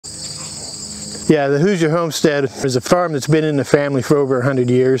Yeah, the Hoosier Homestead is a farm that's been in the family for over 100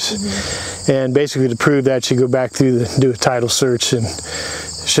 years. And basically to prove that, you go back through do a title search and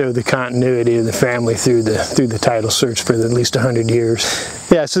show the continuity of the family through the title search for at least 100 years.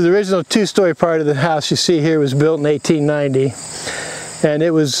 Yeah, so the original two-story part of the house you see here was built in 1890. And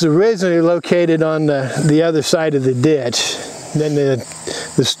it was originally located on the other side of the ditch. Then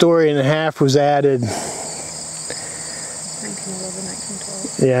the story and a half was added. 1911,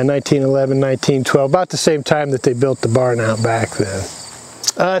 1912. Yeah, 1911, 1912, about the same time that they built the barn out back then.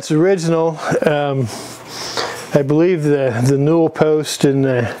 It's original. I believe the newel post and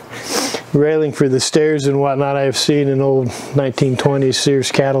the railing for the stairs and whatnot I have seen in old 1920s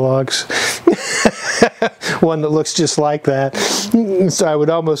Sears catalogs. One that looks just like that. So I would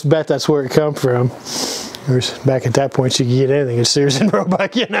almost bet that's where it come from. Back at that point you could get anything at Sears and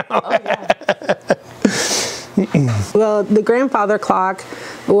Roebuck, you know. Oh, yeah. Well, the grandfather clock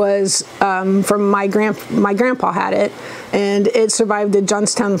was from my grandpa had it, and it survived the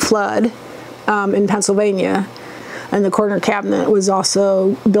Johnstown flood in Pennsylvania. And the corner cabinet was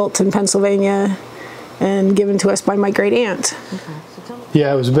also built in Pennsylvania and given to us by my great aunt. Okay.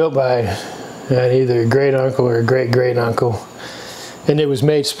 Yeah, it was built by either a great uncle or a great great uncle, and it was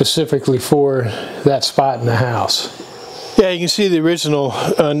made specifically for that spot in the house. Yeah, you can see the original,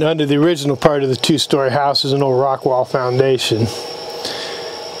 under the original part of the two-story house is an old rock wall foundation.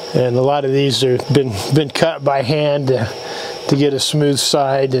 And a lot of these have been cut by hand to get a smooth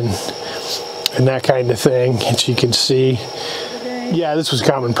side and that kind of thing, as you can see. Yeah, this was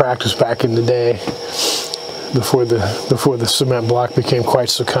common practice back in the day, before the cement block became quite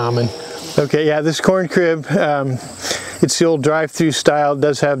so common. Okay, yeah, this corn crib, it's the old drive-through style. It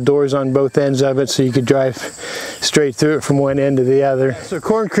does have doors on both ends of it, so you could drive straight through it from one end to the other. So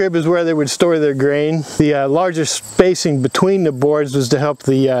corn crib is where they would store their grain. The larger spacing between the boards was to help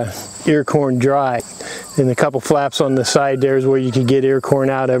the ear corn dry. And a couple flaps on the side there is where you could get ear corn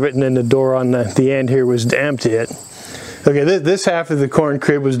out of it, and then the door on the end here was to empty it. Okay, this half of the corn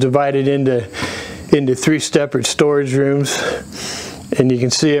crib was divided into three separate storage rooms, and you can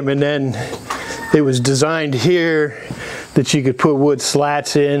see them. And then it was designed here that you could put wood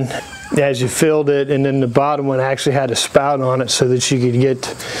slats in as you filled it, and then the bottom one actually had a spout on it so that you could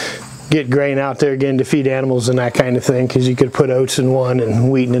get grain out there again to feed animals and that kind of thing, because you could put oats in one and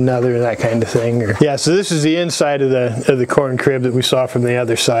wheat in another and that kind of thing. Yeah, so this is the inside of the corn crib that we saw from the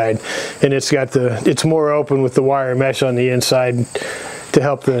other side, and it's more open with the wire mesh on the inside to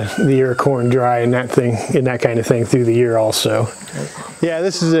help the ear corn dry and that kind of thing through the year also. Yeah,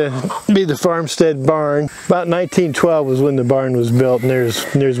 this is the farmstead barn. About 1912 was when the barn was built, and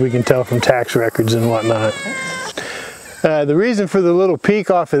there's we can tell from tax records and whatnot. The reason for the little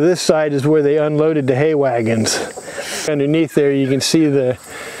peak off of this side is where they unloaded the hay wagons. Underneath there you can see the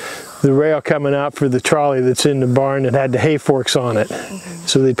rail coming out for the trolley that's in the barn that had the hay forks on it.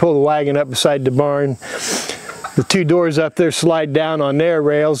 So they pull the wagon up beside the barn. The two doors up there slide down on their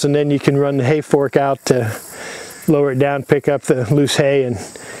rails, and then you can run the hay fork out to lower it down, pick up the loose hay and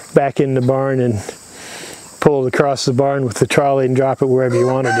back in the barn and pull it across the barn with the trolley and drop it wherever you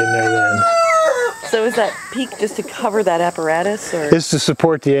want it in there then. So is that peak just to cover that apparatus, or? It's to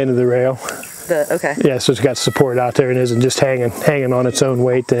support the end of the rail. Okay. Yeah, so it's got support out there and isn't just hanging on its own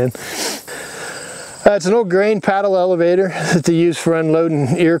weight then. It's an old grain paddle elevator that they use for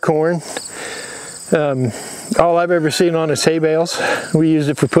unloading ear corn. All I've ever seen on is hay bales. We use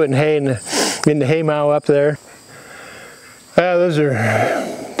it for putting hay in the hay mow up there. Those are,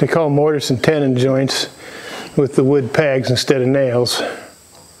 they call them mortise and tenon joints with the wood pegs instead of nails.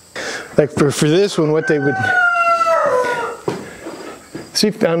 Like for this one, what they would see,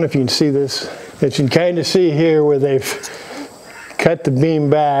 I don't know if you can see this, but you can kind of see here where they've cut the beam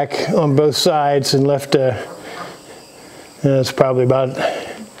back on both sides and left it's probably about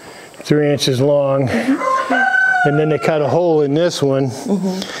 3 inches long. And then they cut a hole in this one,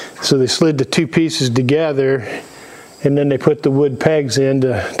 so they slid the two pieces together, and then they put the wood pegs in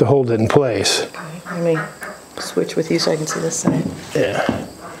to hold it in place. Okay, let me switch with you so I can see this side. Yeah.